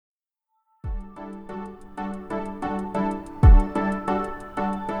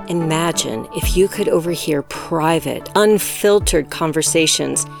Imagine if you could overhear private, unfiltered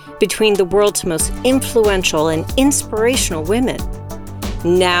conversations between the world's most influential and inspirational women.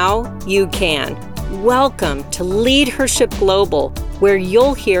 Now you can. Welcome to Leadership Global, where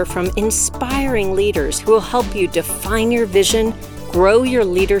you'll hear from inspiring leaders who will help you define your vision, grow your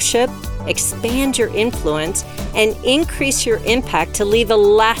leadership, expand your influence, and increase your impact to leave a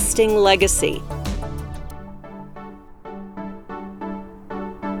lasting legacy.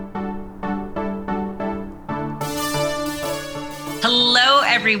 Hello,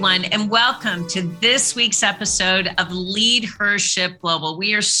 everyone, and welcome to this week's episode of Leadership Global.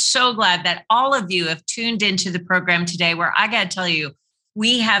 We are so glad that all of you have tuned into the program today, where I got to tell you,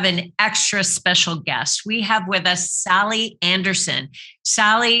 we have an extra special guest. We have with us Sally Anderson.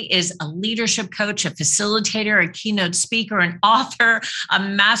 Sally is a leadership coach, a facilitator, a keynote speaker, an author, a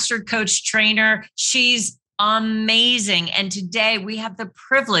master coach trainer. She's amazing. And today we have the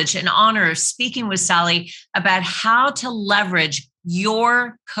privilege and honor of speaking with Sally about how to leverage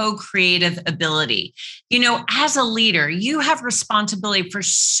your co-creative ability. You know, as a leader, you have responsibility for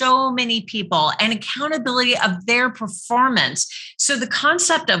so many people and accountability of their performance. So the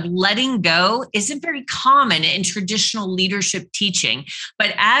concept of letting go isn't very common in traditional leadership teaching.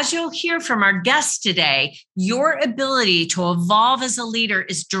 But as you'll hear from our guest today, your ability to evolve as a leader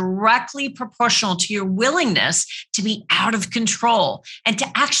is directly proportional to your willingness to be out of control and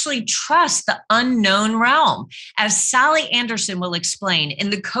to actually trust the unknown realm. As Sally Anderson will explain, in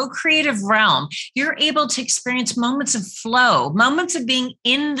the co-creative realm, you're able to experience moments of flow, moments of being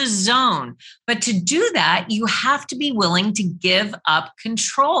in the zone. But to do that, you have to be willing to give up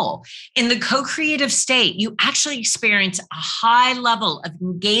control. In the co-creative state, you actually experience a high level of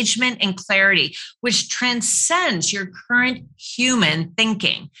engagement and clarity, which transcends your current human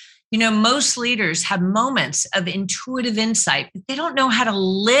thinking. You know, most leaders have moments of intuitive insight, but they don't know how to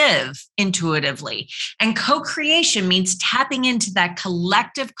live intuitively. And co-creation means tapping into that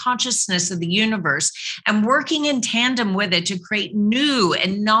collective consciousness of the universe and working in tandem with it to create new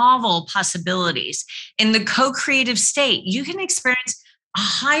and novel possibilities. In the co-creative state, you can experience a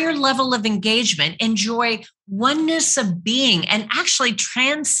higher level of engagement, enjoy oneness of being, and actually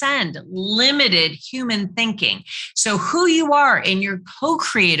transcend limited human thinking. So who you are in your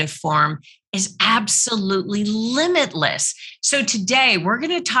co-creative form is absolutely limitless. So today we're going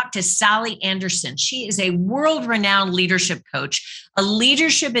to talk to Sally Anderson. She is a world-renowned leadership coach, a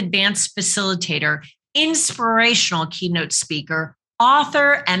leadership advanced facilitator, inspirational keynote speaker,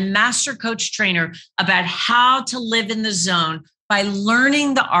 author, and master coach trainer about how to live in the zone by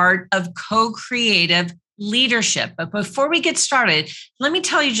learning the art of co-creative leadership. But before we get started, let me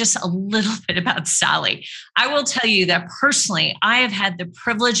tell you just a little bit about Sally. I will tell you that personally, I have had the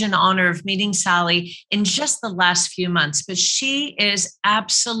privilege and honor of meeting Sally in just the last few months, but she is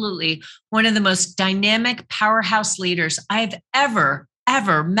absolutely one of the most dynamic powerhouse leaders I've ever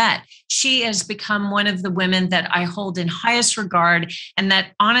met. She has become one of the women that I hold in highest regard and that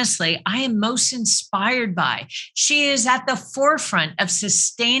honestly I am most inspired by. She is at the forefront of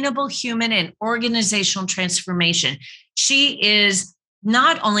sustainable human and organizational transformation. She is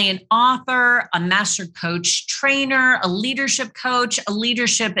not only an author, a master coach trainer, a leadership coach, a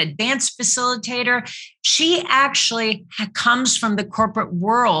leadership advanced facilitator. She actually comes from the corporate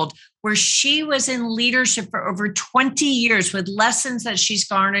world where she was in leadership for over 20 years with lessons that she's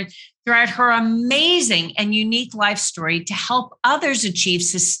garnered throughout her amazing and unique life story to help others achieve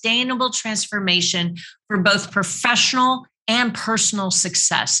sustainable transformation for both professional and personal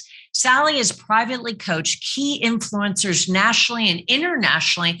success. Sally has privately coached key influencers nationally and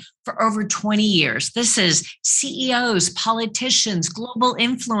internationally for over 20 years. This is CEOs, politicians, global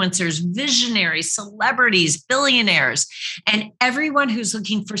influencers, visionaries, celebrities, billionaires, and everyone who's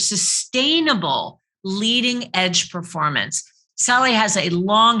looking for sustainable leading edge performance. Sally has a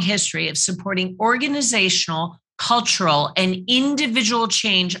long history of supporting organizational, cultural, and individual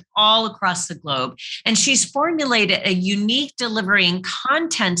change all across the globe. And she's formulated a unique delivery and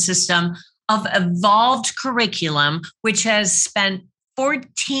content system of evolved curriculum, which has spent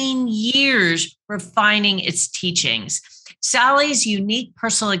 14 years refining its teachings. Sally's unique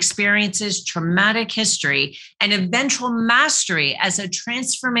personal experiences, traumatic history, and eventual mastery as a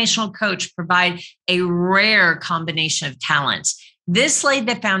transformational coach provide a rare combination of talents. This laid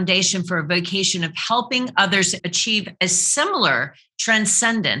the foundation for a vocation of helping others achieve a similar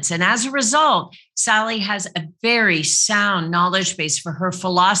transcendence. And as a result, Sally has a very sound knowledge base for her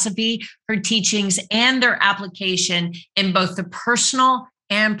philosophy, her teachings, and their application in both the personal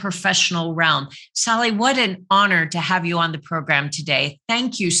and professional realm. Sally, what an honor to have you on the program today.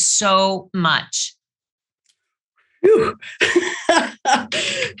 Thank you so much. Phew.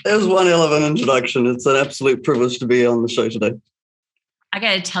 There's one hell of an introduction. It's an absolute privilege to be on the show today. I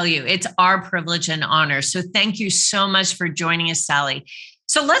got to tell you, it's our privilege and honor. So thank you so much for joining us, Sally.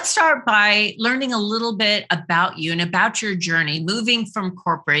 So let's start by learning a little bit about you and about your journey, moving from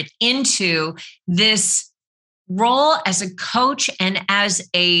corporate into this role as a coach and as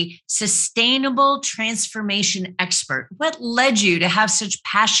a sustainable transformation expert. What led you to have such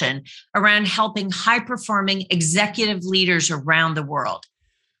passion around helping high-performing executive leaders around the world?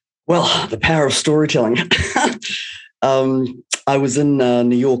 Well, the power of storytelling. I was in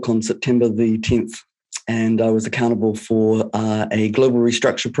New York on September the 10th, and I was accountable for a global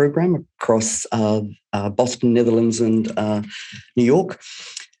restructure program across Boston, Netherlands, and New York.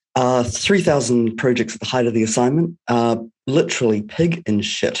 3,000 projects at the height of the assignment, literally pig in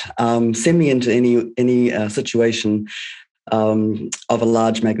shit. Send me into any situation of a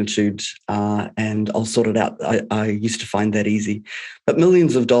large magnitude, and I'll sort it out. I used to find that easy. But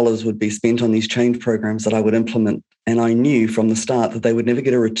millions of dollars would be spent on these change programs that I would implement. And I knew from the start that they would never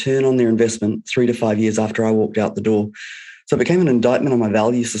get a return on their investment 3 to 5 years after I walked out the door. So it became an indictment on my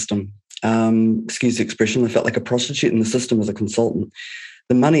value system. Excuse the expression, I felt like a prostitute in the system as a consultant.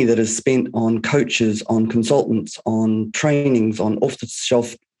 The money that is spent on coaches, on consultants, on trainings, on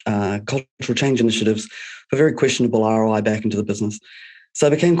off-the-shelf cultural change initiatives for very questionable ROI back into the business. So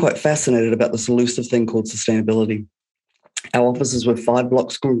I became quite fascinated about this elusive thing called sustainability. Our offices were 5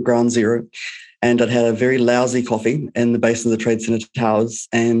 blocks from ground zero, and I'd had a very lousy coffee in the base of the Trade Center Towers,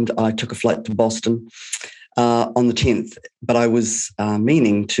 and I took a flight to Boston on the 10th, but I was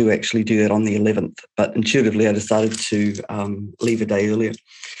meaning to actually do that on the 11th, but intuitively I decided to leave a day earlier.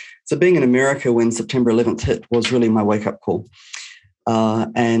 So being in America when September 11th hit was really my wake-up call.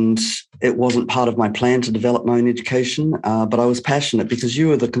 And it wasn't part of my plan to develop my own education, but I was passionate because you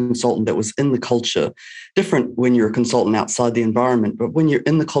were the consultant that was in the culture. Different when you're a consultant outside the environment, but when you're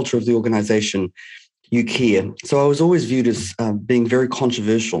in the culture of the organization, you care. So I was always viewed as being very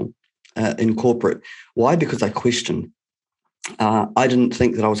controversial in corporate. Why? Because I questioned. I didn't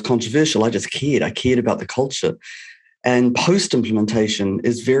think that I was controversial. I just cared. I cared about the culture. And post-implementation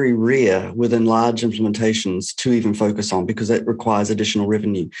is very rare within large implementations to even focus on because it requires additional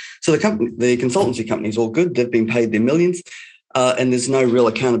revenue. So the consultancy company is all good. They've been paid their millions, and there's no real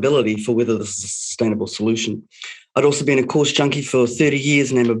accountability for whether this is a sustainable solution. I'd also been a course junkie for 30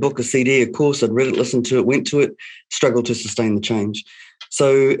 years, named a book, a CD, a course. I'd read it, listened to it, went to it, struggled to sustain the change.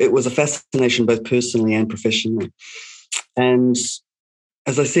 So it was a fascination both personally and professionally. And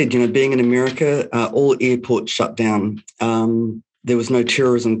as I said, being in America, all airports shut down. There was no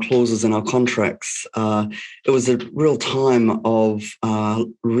terrorism clauses in our contracts. It was a real time of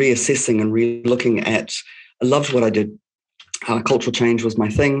reassessing and re-looking at. I loved what I did. Cultural change was my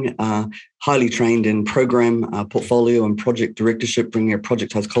thing. Highly trained in program, portfolio, and project directorship, bringing a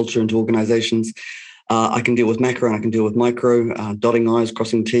projectized culture into organizations. I can deal with macro and I can deal with micro, dotting I's,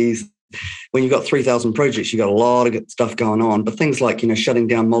 crossing T's. When you've got 3,000 projects, you've got a lot of stuff going on. But things like, shutting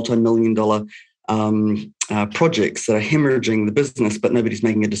down multi-million-dollar projects that are hemorrhaging the business, but nobody's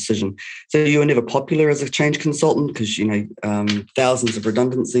making a decision. So you were never popular as a change consultant because, thousands of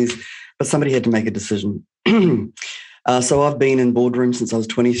redundancies, but somebody had to make a decision. So I've been in boardrooms since I was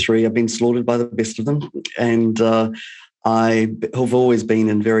 23. I've been slaughtered by the best of them. And I have always been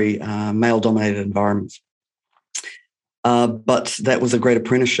in very male-dominated environments. But that was a great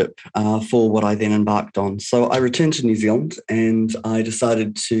apprenticeship for what I then embarked on. So I returned to New Zealand and I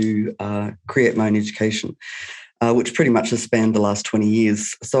decided to create my own education, which pretty much has spanned the last 20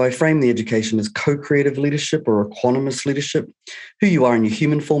 years. So I frame the education as co-creative leadership or equanimous leadership. Who you are in your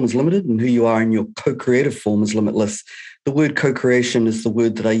human form is limited and who you are in your co-creative form is limitless. The word co-creation is the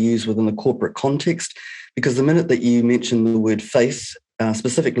word that I use within the corporate context because the minute that you mention the word faith,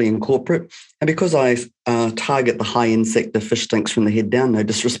 specifically in corporate, and because I target the high-end sector, fish stinks from the head down, no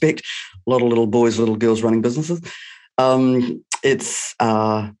disrespect, a lot of little boys, little girls running businesses, it's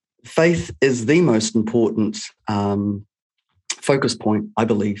faith is the most important focus point, I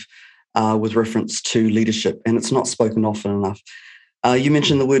believe, with reference to leadership, and it's not spoken often enough. You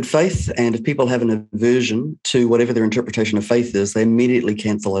mentioned the word faith, and if people have an aversion to whatever their interpretation of faith is, they immediately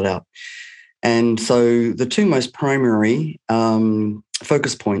cancel it out. And so the two most primary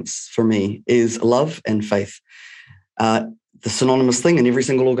focus points for me is love and faith. The synonymous thing in every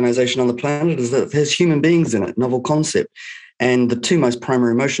single organization on the planet is that it has human beings in it, novel concept. And the two most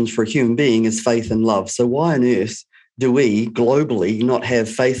primary emotions for a human being is faith and love. So why on earth do we globally not have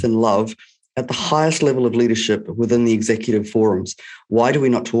faith and love at the highest level of leadership within the executive forums? Why do we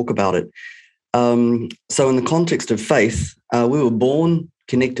not talk about it? So in the context of faith, we were born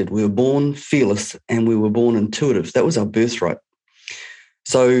connected. We were born fearless and we were born intuitive. That was our birthright.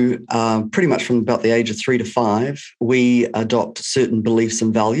 So pretty much from about the age of 3 to 5, we adopt certain beliefs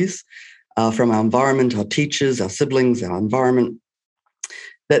and values from our environment, our teachers, our siblings, our environment.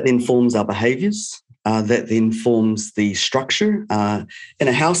 That then forms our behaviors. That then forms the structure. In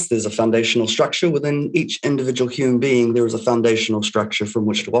a house, there's a foundational structure. Within each individual human being, there is a foundational structure from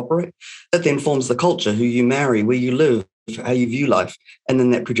which to operate. That then forms the culture, who you marry, where you live, how you view life, and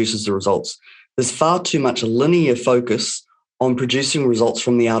then that produces the results. There's far too much linear focus on producing results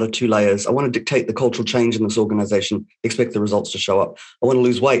from the outer 2 layers. I want to dictate the cultural change in this organization, expect the results to show up. I want to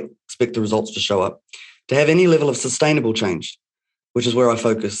lose weight, expect the results to show up. To have any level of sustainable change, which is where I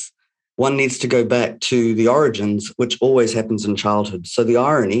focus, one needs to go back to the origins, which always happens in childhood. So the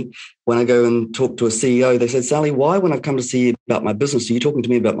irony, when I go and talk to a CEO, they said, Sally, why when I've come to see you about my business, are you talking to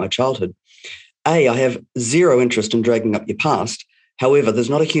me about my childhood? I have zero interest in dragging up your past. However, there's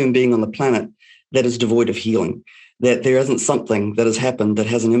not a human being on the planet that is devoid of healing, that there isn't something that has happened that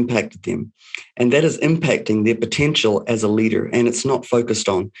hasn't impacted them. And that is impacting their potential as a leader. And it's not focused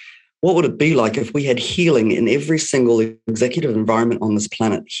on. What would it be like if we had healing in every single executive environment on this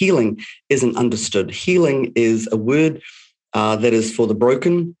planet? Healing isn't understood. Healing is a word that is for the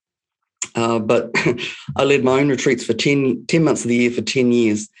broken. But I led my own retreats for 10 months of the year for 10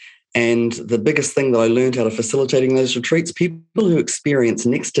 years. And the biggest thing that I learned out of facilitating those retreats, people who experience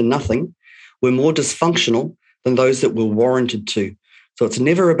next to nothing were more dysfunctional than those that were warranted to. So it's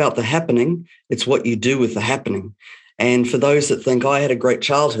never about the happening, it's what you do with the happening. And for those that think, I had a great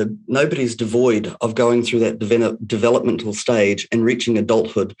childhood, nobody's devoid of going through that developmental stage and reaching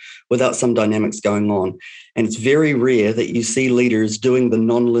adulthood without some dynamics going on. And it's very rare that you see leaders doing the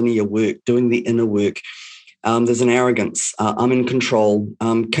non-linear work, doing the inner work. There's an arrogance. I'm in control.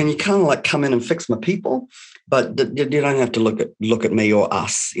 Can you kind of like come in and fix my people? But you don't have to look at me or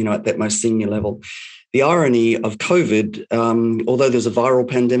us, at that most senior level. The irony of COVID, although there's a viral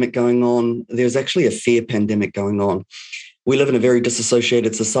pandemic going on, there's actually a fear pandemic going on. We live in a very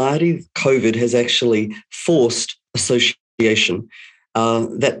disassociated society. COVID has actually forced association.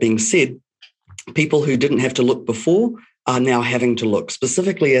 That being said, people who didn't have to look before are now having to look,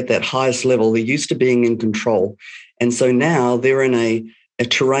 specifically at that highest level. They're used to being in control. And so now they're in a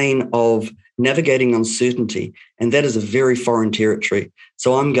terrain of navigating uncertainty, and that is a very foreign territory.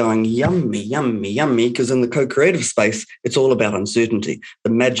 So I'm going, yummy, yummy, yummy, because in the co-creative space, it's all about uncertainty.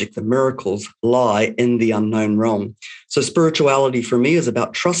 The magic, the miracles lie in the unknown realm. So spirituality for me is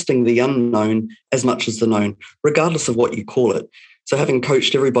about trusting the unknown as much as the known, regardless of what you call it. So having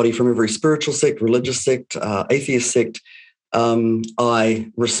coached everybody from every spiritual sect, religious sect, atheist sect,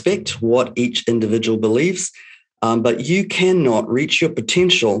 I respect what each individual believes, but you cannot reach your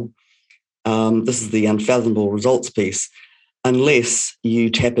potential. This is the unfathomable results piece, unless you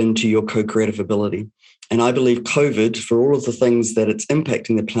tap into your co-creative ability. And I believe COVID, for all of the things that it's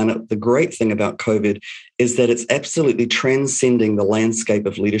impacting the planet, the great thing about COVID is that it's absolutely transcending the landscape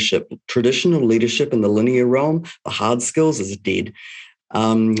of leadership. Traditional leadership in the linear realm, the hard skills, is dead.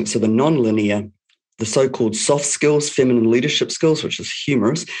 So the non-linear, the so-called soft skills, feminine leadership skills, which is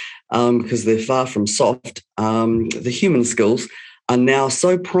humorous because they're far from soft, the human skills are now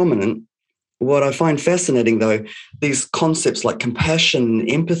so prominent. What I find fascinating, though, these concepts like compassion,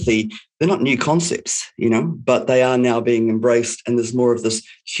 empathy, they're not new concepts, but they are now being embraced, and there's more of this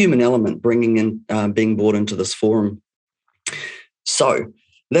human element being brought into this forum. So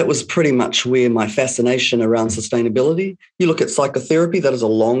that was pretty much where my fascination around sustainability. You look at psychotherapy, that is a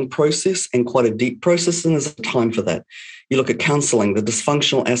long process and quite a deep process, and there's a time for that. You look at counseling, the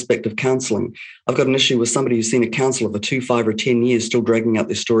dysfunctional aspect of counseling. I've got an issue with somebody who's seen a counsellor for 2, 5, or 10 years, still dragging out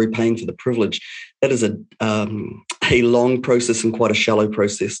their story, paying for the privilege. That is a long process and quite a shallow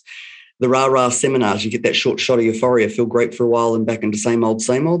process. The rah-rah seminars, you get that short shot of euphoria, feel great for a while and back into same old,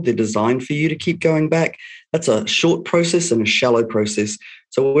 same old. They're designed for you to keep going back. That's a short process and a shallow process.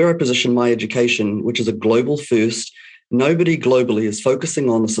 So where I position my education, which is a global first, nobody globally is focusing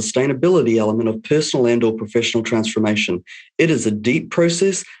on the sustainability element of personal and or professional transformation. It is a deep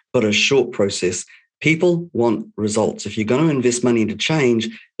process, but a short process. People want results. If you're going to invest money into change,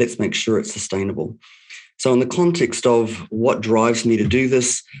 let's make sure it's sustainable. So in the context of what drives me to do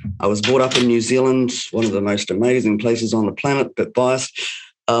this, I was brought up in New Zealand, one of the most amazing places on the planet, but biased.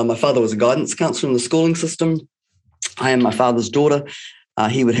 My father was a guidance counsellor in the schooling system. I am my father's daughter.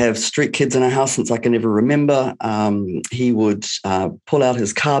 He would have street kids in our house since I can ever remember. He would pull out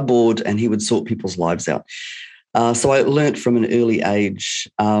his cardboard and he would sort people's lives out. So I learnt from an early age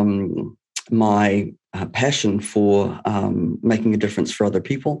my passion for making a difference for other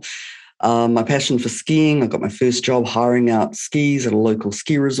people. My passion for skiing, I got my first job hiring out skis at a local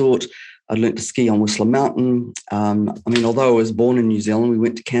ski resort. I learned to ski on Whistler Mountain. Although I was born in New Zealand, we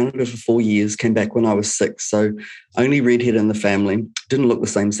went to Canada for 4 years, came back when I was 6. So only redhead in the family, didn't look the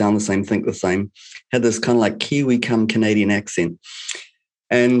same, sound the same, think the same, had this kind of like Kiwi come Canadian accent.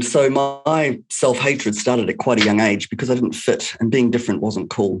 And so my self-hatred started at quite a young age because I didn't fit and being different wasn't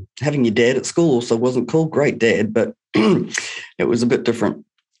cool. Having your dad at school also wasn't cool. Great dad, but it was a bit different.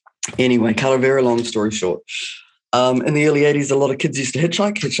 Anyway, cut a very long story short. In the early 80s, a lot of kids used to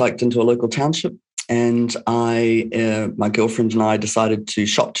hitchhiked into a local township. And my girlfriend and I decided to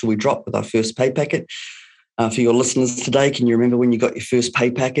shop till we drop with our first pay packet. For your listeners today, can you remember when you got your first pay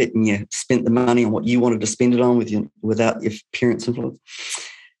packet and you spent the money on what you wanted to spend it on without your parents' influence?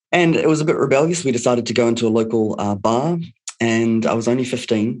 And it was a bit rebellious. We decided to go into a local bar, and I was only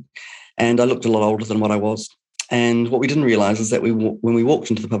 15, and I looked a lot older than what I was. And what we didn't realize is that when we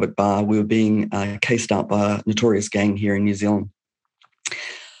walked into the public bar, we were being cased out by a notorious gang here in New Zealand.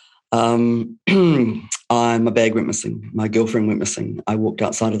 My bag went missing. My girlfriend went missing. I walked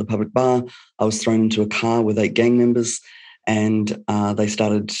outside of the public bar. I was thrown into a car with 8 gang members, and they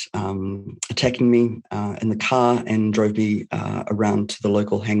started attacking me in the car and drove me around to the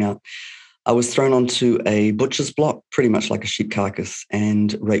local hangout. I was thrown onto a butcher's block, pretty much like a sheep carcass,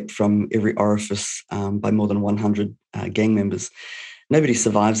 and raped from every orifice by more than 100 gang members. Nobody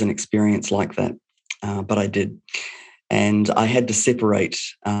survives an experience like that, but I did. And I had to separate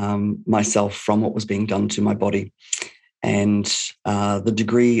myself from what was being done to my body. And the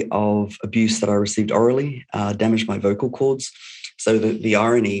degree of abuse that I received orally damaged my vocal cords. So the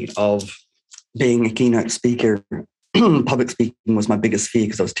irony of being a keynote speaker, public speaking was my biggest fear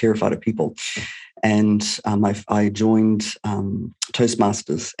because I was terrified of people. And I joined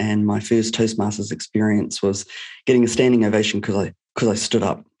Toastmasters, and my first Toastmasters experience was getting a standing ovation because I stood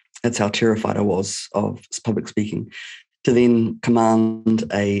up. That's how terrified I was of public speaking. To then command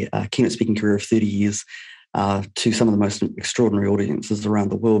a keynote speaking career of 30 years to some of the most extraordinary audiences around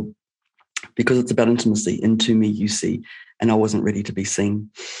the world, because it's about intimacy. Into me you see, and I wasn't ready to be seen.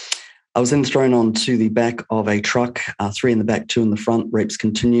 I was then thrown onto the back of a truck, 3 in the back, 2 in the front. Rapes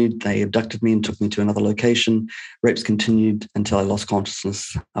continued. They abducted me and took me to another location. Rapes continued until I lost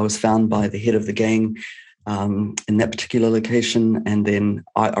consciousness. I was found by the head of the gang in that particular location. And then,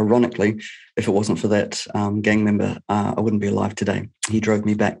 ironically, if it wasn't for that gang member, I wouldn't be alive today. He drove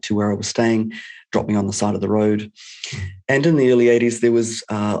me back to where I was staying, dropped me on the side of the road. And in the early 80s, there was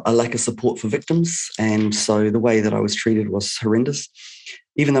a lack of support for victims. And so the way that I was treated was horrendous.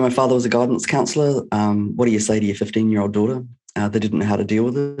 Even though my father was a guidance counsellor, what do you say to your 15-year-old daughter? They didn't know how to deal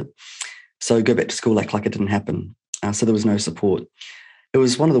with it. So go back to school, act like it didn't happen. So there was no support. It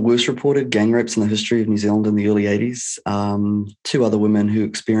was one of the worst reported gang rapes in the history of New Zealand in the early 80s. 2 other women who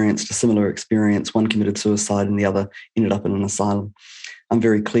experienced a similar experience, one committed suicide and the other ended up in an asylum. I'm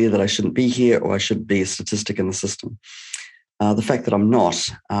very clear that I shouldn't be here, or I should be a statistic in the system. The fact that I'm not,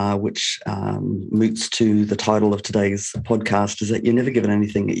 which moots to the title of today's podcast, is that you're never given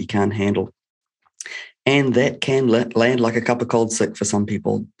anything that you can't handle. And that can land like a cup of cold sick for some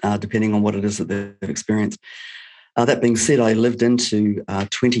people, depending on what it is that they've experienced. That being said, I lived into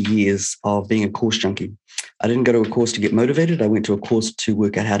 20 years of being a course junkie. I didn't go to a course to get motivated. I went to a course to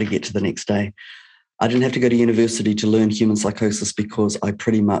work out how to get to the next day. I didn't have to go to university to learn human psychosis because I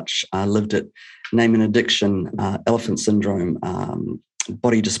pretty much lived it. Name an addiction, elephant syndrome,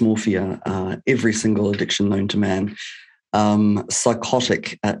 body dysmorphia, every single addiction known to man,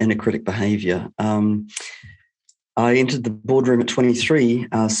 psychotic inacritic behavior. I entered the boardroom at 23,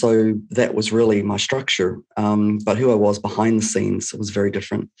 so that was really my structure. But who I was behind the scenes was very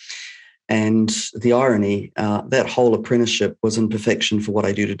different. And the irony, that whole apprenticeship was in perfection for what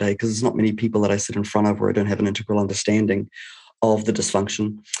I do today, because there's not many people that I sit in front of where I don't have an integral understanding of the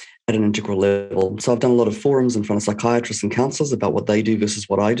dysfunction at an integral level. So I've done a lot of forums in front of psychiatrists and counselors about what they do versus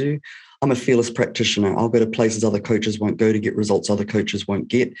what I do. I'm a fearless practitioner. I'll go to places other coaches won't go to get results other coaches won't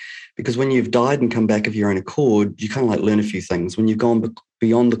get. Because when you've died and come back of your own accord, you kind of like learn a few things. When you've gone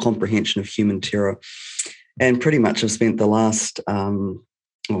beyond the comprehension of human terror. And pretty much I've spent the last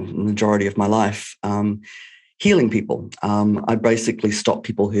majority of my life healing people. I basically stopped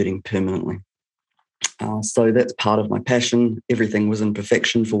people hurting permanently. So that's part of my passion. Everything was in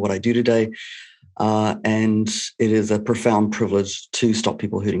perfection for what I do today. And it is a profound privilege to stop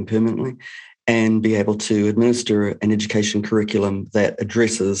people hurting permanently and be able to administer an education curriculum that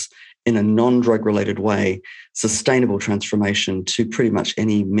addresses, in a non-drug related way, sustainable transformation to pretty much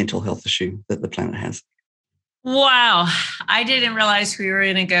any mental health issue that the planet has. Wow. I didn't realize we were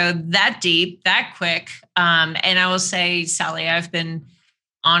going to go that deep, that quick. And I will say, Sally, I've been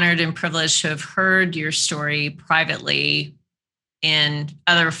honored and privileged to have heard your story privately in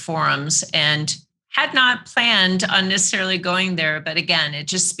other forums and had not planned on necessarily going there. But again, it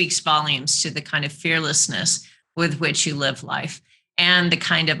just speaks volumes to the kind of fearlessness with which you live life and the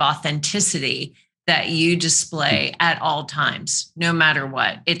kind of authenticity that you display at all times, no matter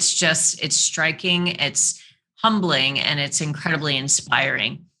what. It's striking, it's humbling, and it's incredibly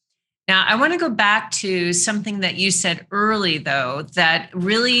inspiring. Now, I want to go back to something that you said early, though, that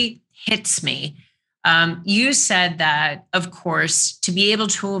really hits me. You said that, of course, to be able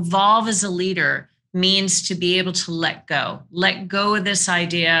to evolve as a leader means to be able to let go of this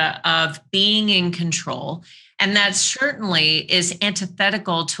idea of being in control. And that certainly is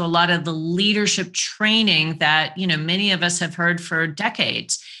antithetical to a lot of the leadership training that, many of us have heard for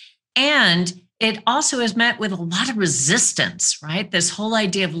decades. And it also is met with a lot of resistance, right? This whole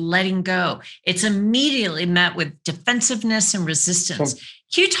idea of letting go. It's immediately met with defensiveness and resistance.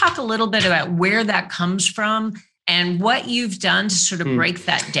 Can you talk a little bit about where that comes from and what you've done to sort of break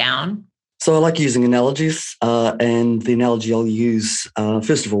that down? So I like using analogies, and the analogy I'll use,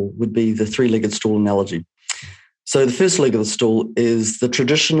 first of all, would be the three-legged stool analogy. So the first leg of the stool is the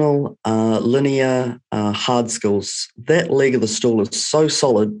traditional linear hard skills. That leg of the stool is so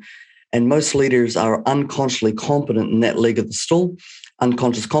solid, and most leaders are unconsciously competent in that leg of the stool.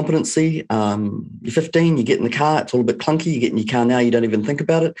 Unconscious competency, you're 15, you get in the car, it's all a bit clunky, you get in your car now, you don't even think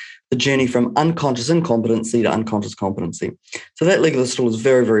about it. The journey from unconscious incompetency to unconscious competency. So that leg of the stool is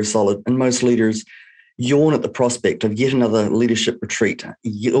very, very solid, and most leaders yawn at the prospect of yet another leadership retreat,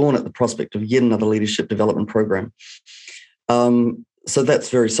 yawn at the prospect of yet another leadership development program. So that's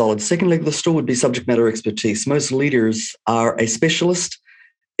very solid. Second leg of the stool would be subject matter expertise. Most leaders are a specialist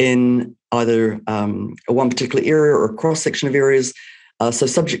in either one particular area or a cross-section of areas. So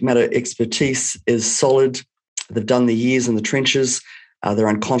subject matter expertise is solid. They've done the years in the trenches. They're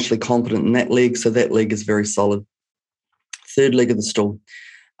unconsciously competent in that leg, so that leg is very solid. Third leg of the stool,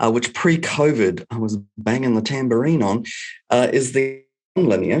 which pre-COVID I was banging the tambourine on, is the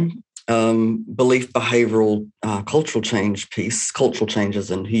linear belief, behavioral, cultural change piece, cultural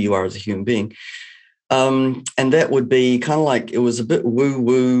changes in who you are as a human being. And that would be kind of like, it was a bit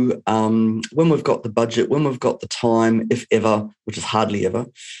woo-woo, when we've got the budget, when we've got the time, if ever, which is hardly ever,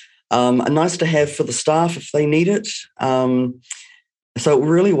 nice to have for the staff if they need it. So it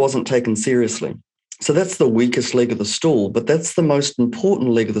really wasn't taken seriously. So that's the weakest leg of the stool, but that's the most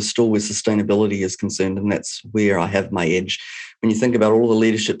important leg of the stool where sustainability is concerned, and that's where I have my edge. When you think about all the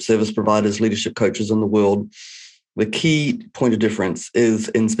leadership service providers, leadership coaches in the world, the key point of difference is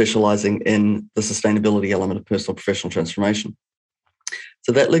in specializing in the sustainability element of personal professional transformation.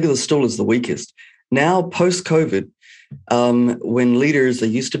 So that leg of the stool is the weakest. Now, post-COVID, when leaders are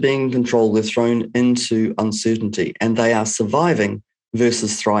used to being in control, they're thrown into uncertainty, and they are surviving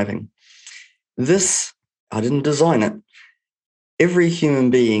versus thriving. This, I didn't design it. Every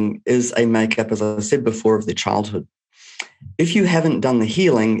human being is a makeup, as I said before, of their childhood. If you haven't done the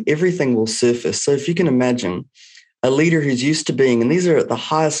healing, everything will surface. So if you can imagine a leader who's used to being, and these are at the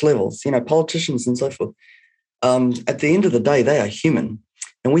highest levels, politicians and so forth, at the end of the day, they are human.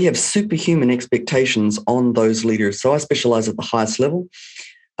 And we have superhuman expectations on those leaders. So I specialize at the highest level.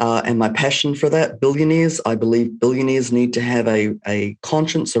 And my passion for that, billionaires, I believe billionaires need to have a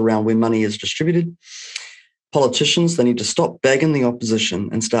conscience around where money is distributed. Politicians, they need to stop bagging the opposition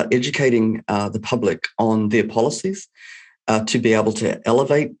and start educating the public on their policies to be able to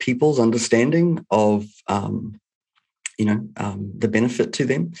elevate people's understanding of the benefit to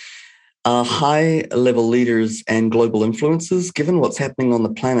them. High-level leaders and global influencers, given what's happening on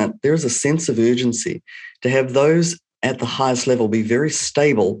the planet, there is a sense of urgency to have those at the highest level be very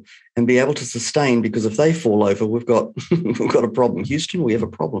stable and be able to sustain, because if they fall over, we've got a problem. Houston, we have a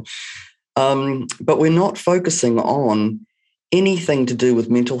problem. But we're not focusing on anything to do with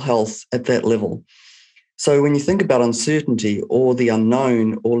mental health at that level. So when you think about uncertainty or the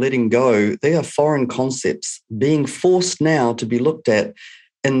unknown or letting go, they are foreign concepts being forced now to be looked at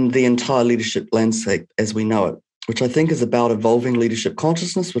in the entire leadership landscape as we know it, which I think is about evolving leadership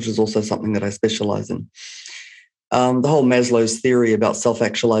consciousness, which is also something that I specialize in. The whole Maslow's theory about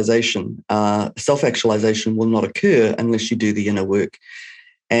self-actualization. Self-actualization will not occur unless you do the inner work.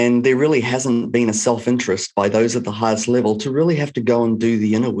 And there really hasn't been a self-interest by those at the highest level to really have to go and do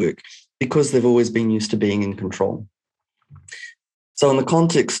the inner work, because they've always been used to being in control. So in the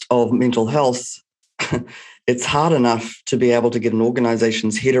context of mental health, it's hard enough to be able to get an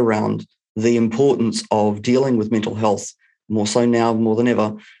organization's head around the importance of dealing with mental health, more so now, more than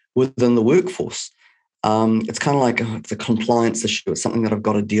ever, within the workforce. It's kind of like it's a compliance issue. It's something that I've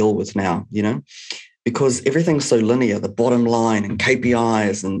got to deal with now, because everything's so linear, the bottom line and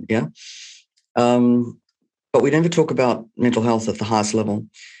KPIs and but we never talk about mental health at the highest level.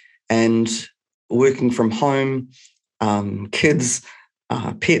 And working from home, kids,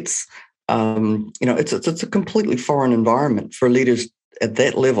 pets, it's a completely foreign environment for leaders at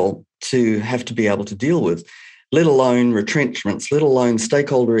that level to have to be able to deal with, let alone retrenchments, let alone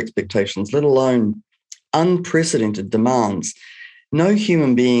stakeholder expectations, let alone unprecedented demands. No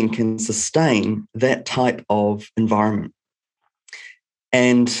human being can sustain that type of environment.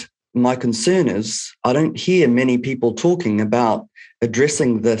 And my concern is I don't hear many people talking about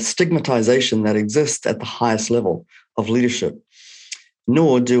addressing the stigmatization that exists at the highest level of leadership,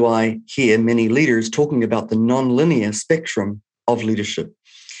 nor do I hear many leaders talking about the non-linear spectrum of leadership.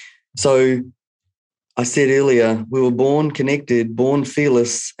 So I said earlier, we were born connected, born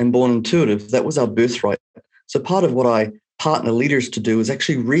fearless, and born intuitive. That was our birthright. So part of what I partner leaders to do is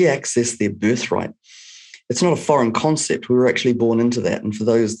actually re-access their birthright. It's not a foreign concept. We were actually born into that. And for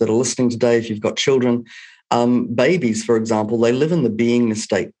those that are listening today, if you've got children, babies, for example, they live in the beingness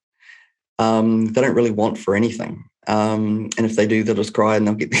state. They don't really want for anything. And if they do, they'll just cry and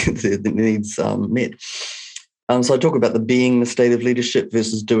they'll get their needs met. So I talk about the beingness state of leadership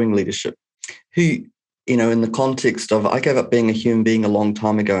versus doing leadership. Who, in the context of, I gave up being a human being a long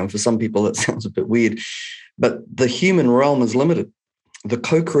time ago. And for some people, that sounds a bit weird. But the human realm is limited. The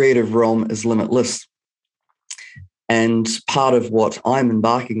co-creative realm is limitless. And part of what I'm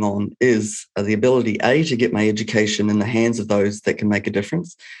embarking on is the ability, to get my education in the hands of those that can make a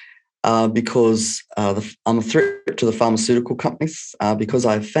difference, because I'm a threat to the pharmaceutical companies, because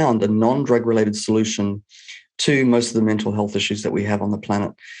I've found a non-drug related solution to most of the mental health issues that we have on the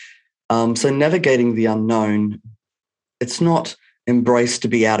planet. So navigating the unknown, it's not embraced to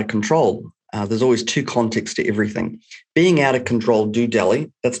be out of control. There's always two contexts to everything. Being out of control, do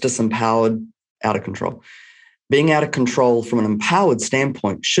Delhi, that's disempowered, out of control. Being out of control from an empowered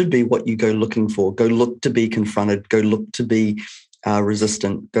standpoint should be what you go looking for. Go look to be confronted. Go look to be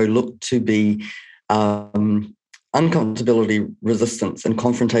resistant. Go look to be uncomfortability, resistance, and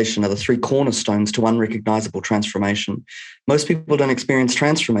confrontation are the three cornerstones to unrecognizable transformation. Most people don't experience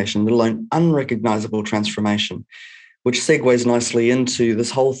transformation, let alone unrecognizable transformation, which segues nicely into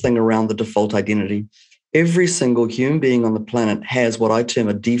this whole thing around the default identity. Every single human being on the planet has what I term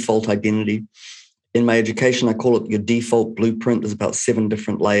a default identity. In my education, I call it your default blueprint. There's about 7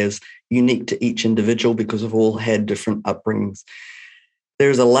 different layers, unique to each individual because we've all had different upbringings.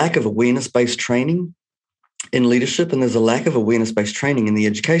 There's a lack of awareness-based training in leadership, and there's a lack of awareness-based training in the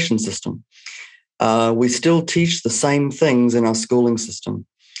education system. We still teach the same things in our schooling system.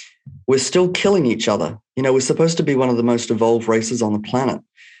 We're still killing each other. We're supposed to be one of the most evolved races on the planet.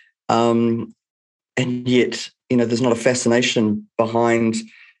 And yet, there's not a fascination behind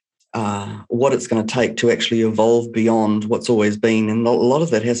what it's going to take to actually evolve beyond what's always been. And a lot of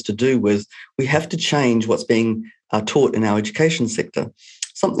that has to do with we have to change what's being taught in our education sector.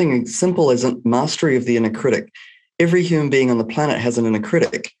 Something as simple as a mastery of the inner critic. Every human being on the planet has an inner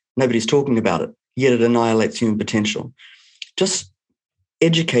critic. Nobody's talking about it, yet it annihilates human potential. Just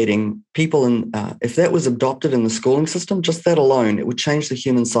educating people, and if that was adopted in the schooling system, just that alone, it would change the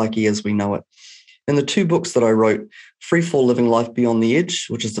human psyche as we know it. In the 2 books that I wrote, Free Fall Living Life Beyond the Edge,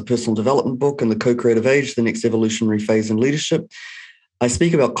 which is the personal development book, and The Co-Creative Age, the next evolutionary phase in leadership, I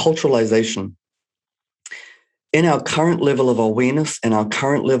speak about culturalization. In our current level of awareness and our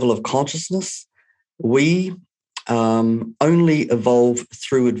current level of consciousness, we only evolve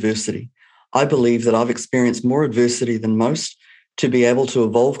through adversity. I believe that I've experienced more adversity than most to be able to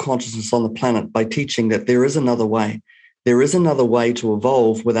evolve consciousness on the planet by teaching that there is another way. There is another way to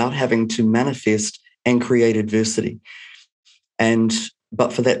evolve without having to manifest and create adversity.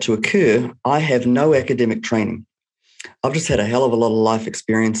 But for that to occur, I have no academic training. I've just had a hell of a lot of life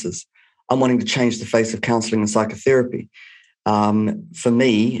experiences. I'm wanting to change the face of counseling and psychotherapy. For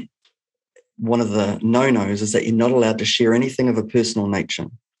me, one of the no-nos is that you're not allowed to share anything of a personal nature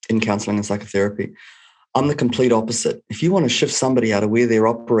in counseling and psychotherapy. I'm the complete opposite. If you want to shift somebody out of where they're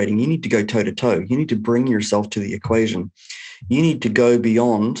operating, you need to go toe-to-toe. You need to bring yourself to the equation. You need to go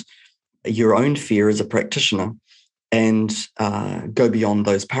beyond your own fear as a practitioner and go beyond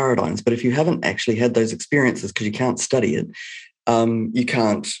those paradigms. But if you haven't actually had those experiences, because you can't study it, you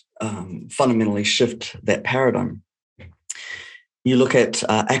can't fundamentally shift that paradigm. You look at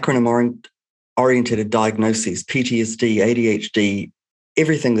acronym-oriented diagnoses, PTSD, ADHD,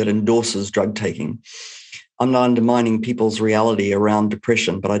 everything that endorses drug taking. I'm not undermining people's reality around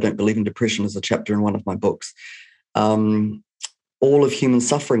depression, but I don't believe in depression as a chapter in one of my books. All of human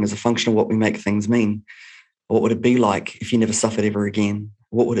suffering is a function of what we make things mean. What would it be like if you never suffered ever again?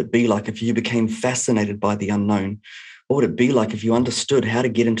 What would it be like if you became fascinated by the unknown? What would it be like if you understood how to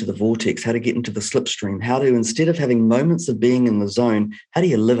get into the vortex, how to get into the slipstream, how to, instead of having moments of being in the zone, how do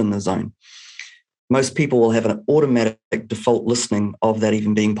you live in the zone? Most people will have an automatic default listening of that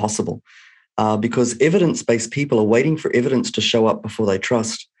even being possible, because evidence-based people are waiting for evidence to show up before they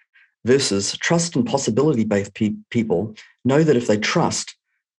trust, versus trust and possibility-based people know that if they trust,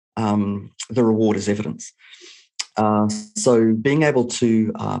 the reward is evidence. So being able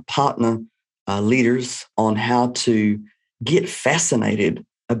to partner leaders on how to get fascinated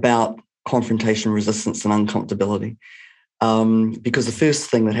about confrontation, resistance, and uncomfortability. Because the first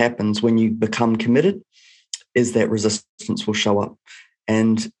thing that happens when you become committed is that resistance will show up.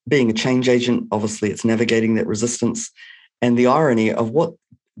 And being a change agent, obviously, it's navigating that resistance. And the irony of what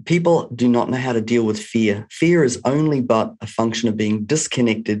people do not know how to deal with fear. Fear is only but a function of being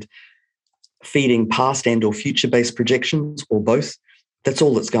disconnected, feeding past and or future-based projections, or both. That's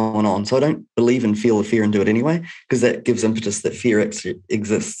all that's going on. So I don't believe in feel the fear and do it anyway, because that gives impetus that fear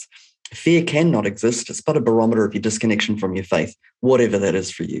exists. Fear cannot exist. It's but a barometer of your disconnection from your faith, whatever that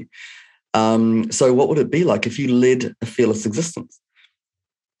is for you. So what would it be like if you led a fearless existence?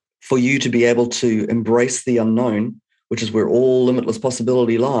 For you to be able to embrace the unknown, which is where all limitless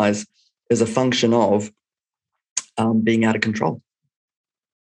possibility lies, is a function of being out of control.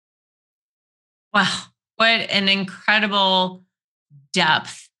 Wow, what an incredible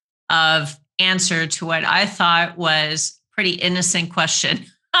depth of answer to what I thought was a pretty innocent question.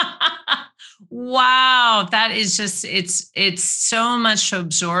 Wow, that is just, it's so much to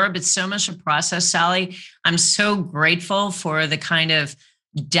absorb. It's so much to process, Sally. I'm so grateful for the kind of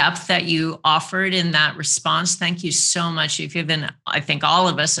depth that you offered in that response. Thank you so much. You've given, I think, all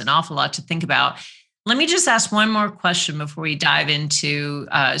of us an awful lot to think about. Let me just ask one more question before we dive into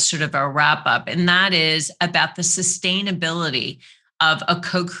sort of our wrap up, and that is about the sustainability of a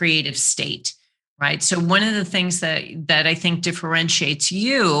co-creative state, right? So one of the things that I think differentiates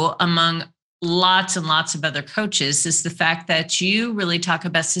you among lots and lots of other coaches is the fact that you really talk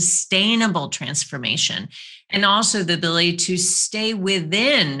about sustainable transformation and also the ability to stay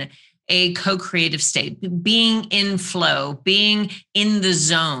within a co-creative state, being in flow, being in the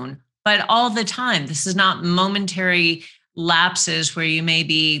zone, but all the time. This is not momentary lapses where you may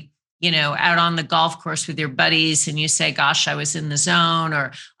be, out on the golf course with your buddies and you say, gosh, I was in the zone,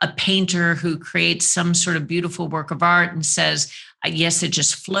 or a painter who creates some sort of beautiful work of art and says, yes, it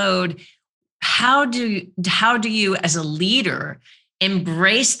just flowed. How do you as a leader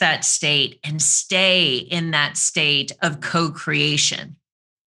embrace that state and stay in that state of co-creation?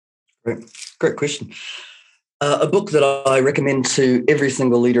 Great question. A book that I recommend to every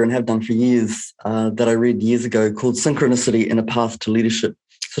single leader and have done for years, that I read years ago, called Synchronicity in a Path to Leadership.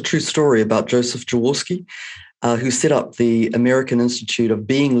 It's a true story about Joseph Jaworski, who set up the American Institute of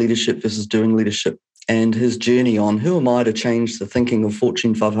Being Leadership versus Doing Leadership, and his journey on who am I to change the thinking of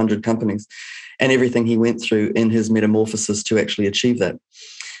Fortune 500 companies, and everything he went through in his metamorphosis to actually achieve that.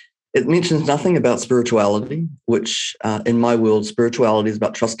 It mentions nothing about spirituality, which in my world, spirituality is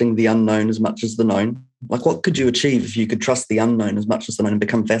about trusting the unknown as much as the known. Like, what could you achieve if you could trust the unknown as much as the known and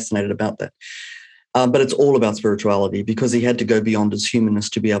become fascinated about that? But it's all about spirituality, because he had to go beyond his humanness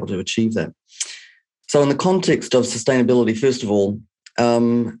to be able to achieve that. So in the context of sustainability, first of all,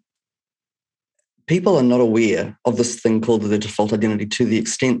 people are not aware of this thing called the default identity to the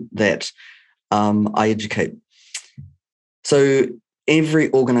extent that I educate. So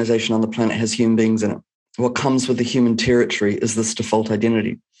every organization on the planet has human beings in it. What comes with the human territory is this default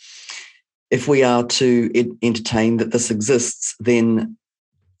identity. If we are to entertain that this exists, then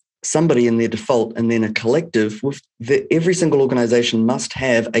somebody in their default and then a collective, every single organization must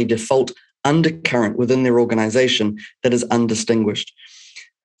have a default undercurrent within their organization that is undistinguished.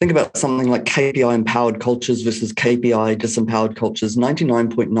 Think about something like KPI-empowered cultures versus KPI disempowered cultures.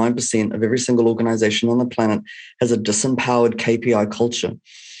 99.9% of every single organization on the planet has a disempowered KPI culture.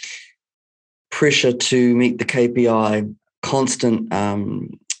 Pressure to meet the KPI, constant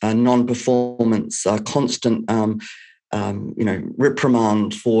non-performance, constant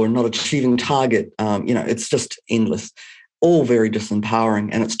reprimand for not achieving target. It's just endless, all very disempowering,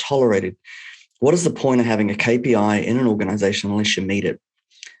 and it's tolerated. What is the point of having a KPI in an organization unless you meet it?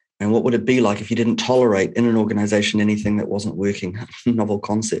 And what would it be like if you didn't tolerate in an organization anything that wasn't working? Novel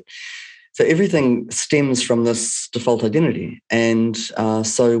concept. So everything stems from this default identity. And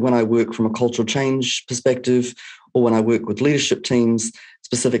so when I work from a cultural change perspective, or when I work with leadership teams,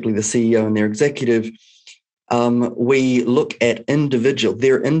 specifically the CEO and their executive, we look at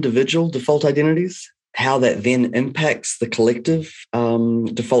their individual default identities, how that then impacts the collective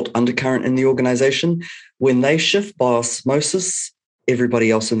default undercurrent in the organization. When they shift by osmosis,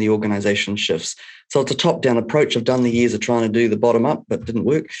 everybody else in the organization shifts. So it's a top-down approach. I've done the years of trying to do the bottom-up, but it didn't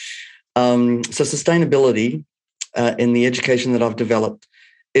work. So sustainability in the education that I've developed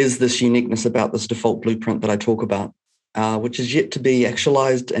is this uniqueness about this default blueprint that I talk about, which is yet to be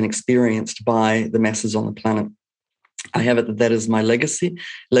actualized and experienced by the masses on the planet. I have it that is my legacy.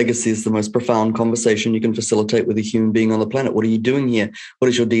 Legacy is the most profound conversation you can facilitate with a human being on the planet. What are you doing here? What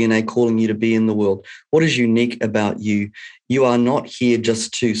is your DNA calling you to be in the world? What is unique about you? You are not here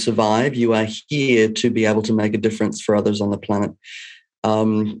just to survive. You are here to be able to make a difference for others on the planet.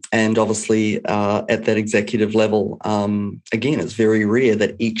 And obviously at that executive level, again, it's very rare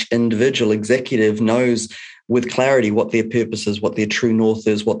that each individual executive knows with clarity what their purpose is, what their true north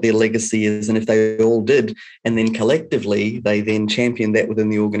is, what their legacy is. And if they all did, and then collectively, they then champion that within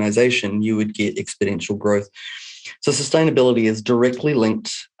the organization, you would get exponential growth. So sustainability is directly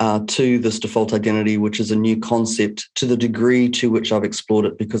linked to this default identity, which is a new concept to the degree to which I've explored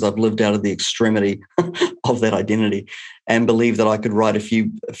it, because I've lived out of the extremity of that identity and believe that I could write a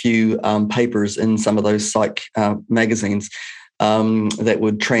few papers in some of those psych magazines that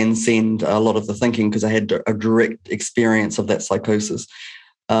would transcend a lot of the thinking, because I had a direct experience of that psychosis.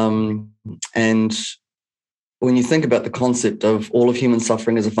 And when you think about the concept of all of human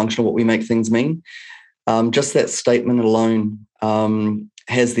suffering as a function of what we make things mean, just that statement alone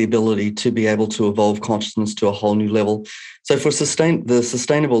has the ability to be able to evolve consciousness to a whole new level. So for the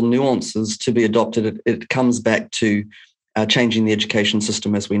sustainable nuances to be adopted, it comes back to changing the education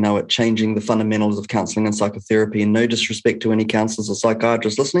system as we know it, changing the fundamentals of counselling and psychotherapy. And no disrespect to any counsellors or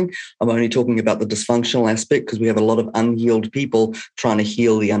psychiatrists listening, I'm only talking about the dysfunctional aspect, because we have a lot of unhealed people trying to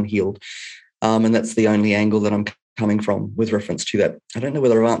heal the unhealed. And that's the only angle that I'm coming from with reference to that. I don't know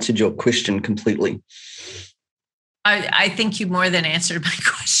whether I've answered your question completely. I think you more than answered my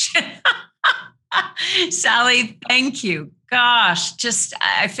question. Sally, thank you. Gosh,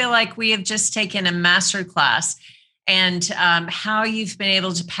 I feel like we have just taken a master class, and how you've been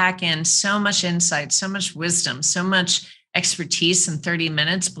able to pack in so much insight, so much wisdom, so much expertise in 30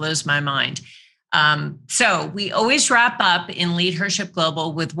 minutes blows my mind. So we always wrap up in Leadership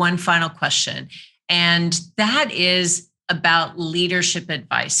Global with one final question, and that is about leadership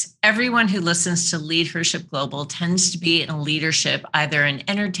advice. Everyone who listens to Leadership Global tends to be in leadership, either in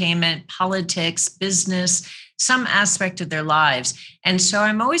entertainment, politics, business, some aspect of their lives. And so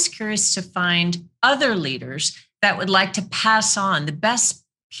I'm always curious to find other leaders that would like to pass on the best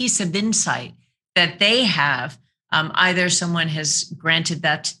piece of insight that they have. Either someone has granted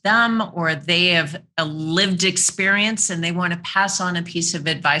that to them, or they have a lived experience and they want to pass on a piece of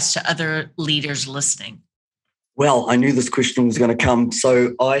advice to other leaders listening. Well, I knew this question was going to come.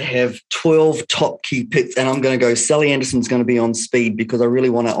 So I have 12 top key picks, and I'm going to go, Sally Anderson's going to be on speed because I really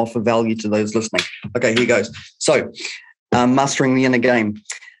want to offer value to those listening. Okay, here goes. So mastering the inner game.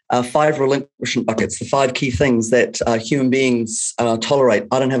 5 relinquishment buckets, the 5 key things that human beings tolerate.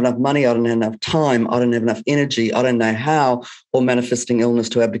 I don't have enough money. I don't have enough time. I don't have enough energy. I don't know how, or manifesting illness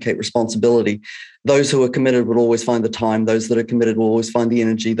to abdicate responsibility. Those who are committed will always find the time. Those that are committed will always find the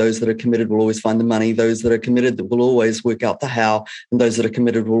energy. Those that are committed will always find the money. Those that are committed will always work out the how. And those that are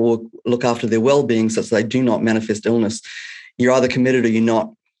committed will look after their well-being such that they do not manifest illness. You're either committed or you're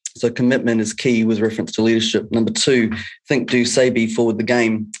not. So commitment is key with reference to leadership. Number 2, think, do, say, be, forward the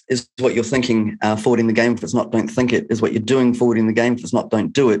game. Is what you're thinking forwarding the game? If it's not, don't think it. Is what you're doing forwarding the game? If it's not,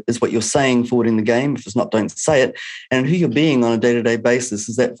 don't do it. Is what you're saying forwarding the game? If it's not, don't say it. And who you're being on a day-to-day basis,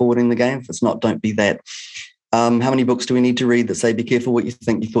 is that forwarding the game? If it's not, don't be that. How many books do we need to read that say, be careful what you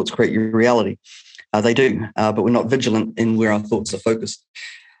think, your thoughts create your reality? They do, but we're not vigilant in where our thoughts are focused.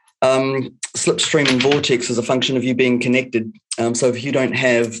 Slipstream and vortex is a function of you being connected. So if you don't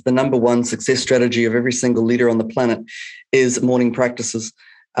have the number one success strategy of every single leader on the planet is morning practices.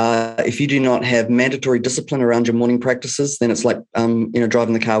 If you do not have mandatory discipline around your morning practices, then it's like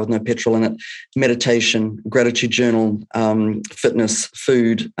driving the car with no petrol in it. Meditation, gratitude journal, fitness,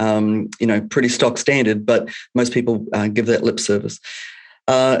 food, pretty stock standard, but most people give that lip service.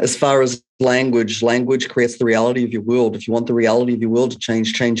 As far as language creates the reality of your world. If you want the reality of your world to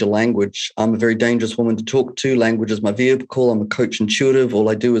change your language. I'm a very dangerous woman to talk to. Language is my vehicle. I'm a coach intuitive. All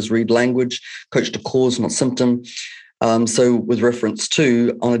I do is read language, coach to cause, not symptom. So with reference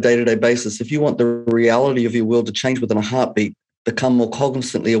to, on a day-to-day basis, if you want the reality of your world to change within a heartbeat, become more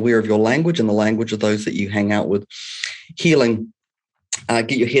cognizantly aware of your language and the language of those that you hang out with. Healing.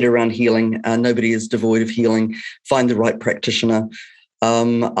 Get your head around healing. Nobody is devoid of healing. Find the right practitioner.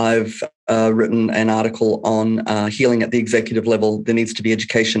 I've written an article on healing at the executive level. There needs to be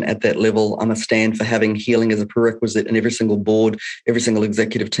education at that level. I'm a stand for having healing as a prerequisite in every single board, every single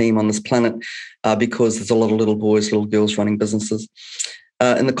executive team on this planet, because there's a lot of little boys, little girls running businesses.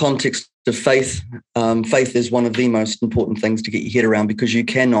 In the context of faith, faith is one of the most important things to get your head around, because you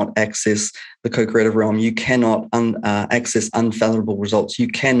cannot access the co-creative realm. You cannot access unfathomable results. You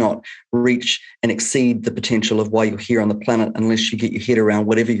cannot reach and exceed the potential of why you're here on the planet unless you get your head around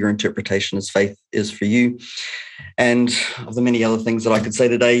whatever your interpretation of faith is for you. And of the many other things that I could say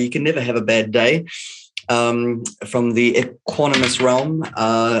today, you can never have a bad day. From the equanimous realm,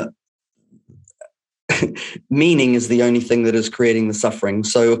 meaning is the only thing that is creating the suffering.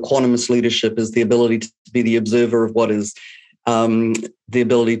 So equanimous leadership is the ability to be the observer of what is, the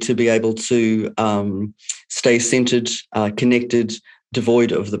ability to be able to stay centered, connected,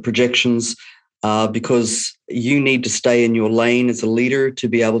 devoid of the projections, because you need to stay in your lane as a leader to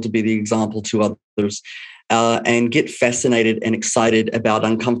be able to be the example to others. And get fascinated and excited about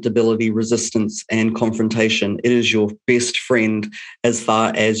uncomfortability, resistance, and confrontation. It is your best friend as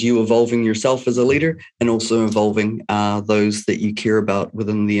far as you evolving yourself as a leader and also involving those that you care about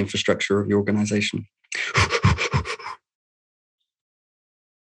within the infrastructure of your organization.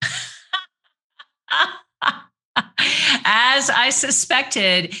 As I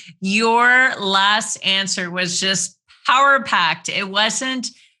suspected, your last answer was just power-packed. It wasn't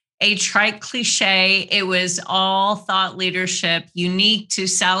a trite cliche. It was all thought leadership, unique to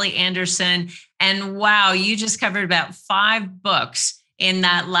Sally Anderson. And wow, you just covered about 5 books in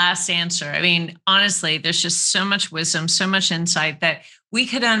that last answer. I mean, honestly, there's just so much wisdom, so much insight that we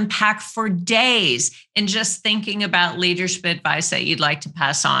could unpack for days in just thinking about leadership advice that you'd like to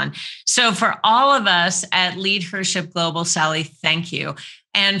pass on. So for all of us at Leadership Global, Sally, thank you.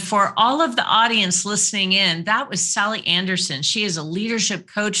 And for all of the audience listening in, that was Sally Anderson. She is a leadership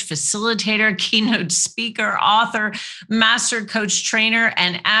coach, facilitator, keynote speaker, author, master coach trainer,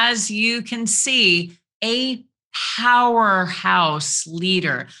 and as you can see, a powerhouse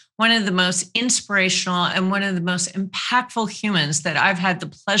leader, one of the most inspirational and one of the most impactful humans that I've had the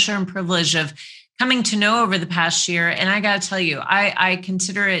pleasure and privilege of coming to know over the past year. And I got to tell you, I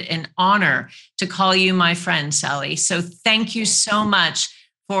consider it an honor to call you my friend, Sally. So thank you so much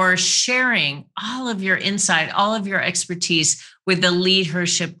for sharing all of your insight, all of your expertise with the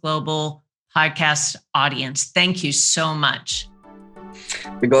Leadership Global podcast audience. Thank you so much.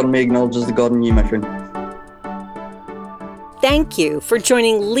 The God in me acknowledges the God in you, my friend. Thank you for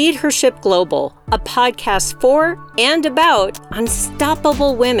joining Leadership Global, a podcast for and about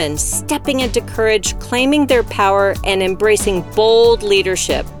unstoppable women stepping into courage, claiming their power, and embracing bold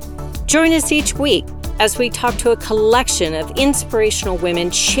leadership. Join us each week as we talk to a collection of inspirational women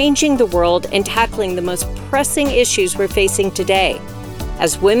changing the world and tackling the most pressing issues we're facing today,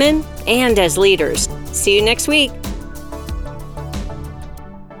 as women and as leaders. See you next week.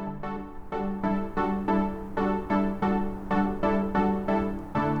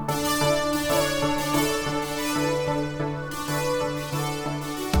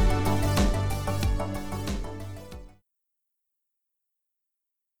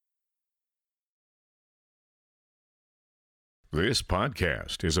 This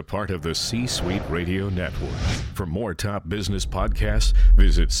podcast is a part of the C-Suite Radio Network. For more top business podcasts,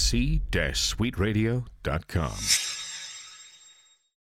 visit c-suiteradio.com.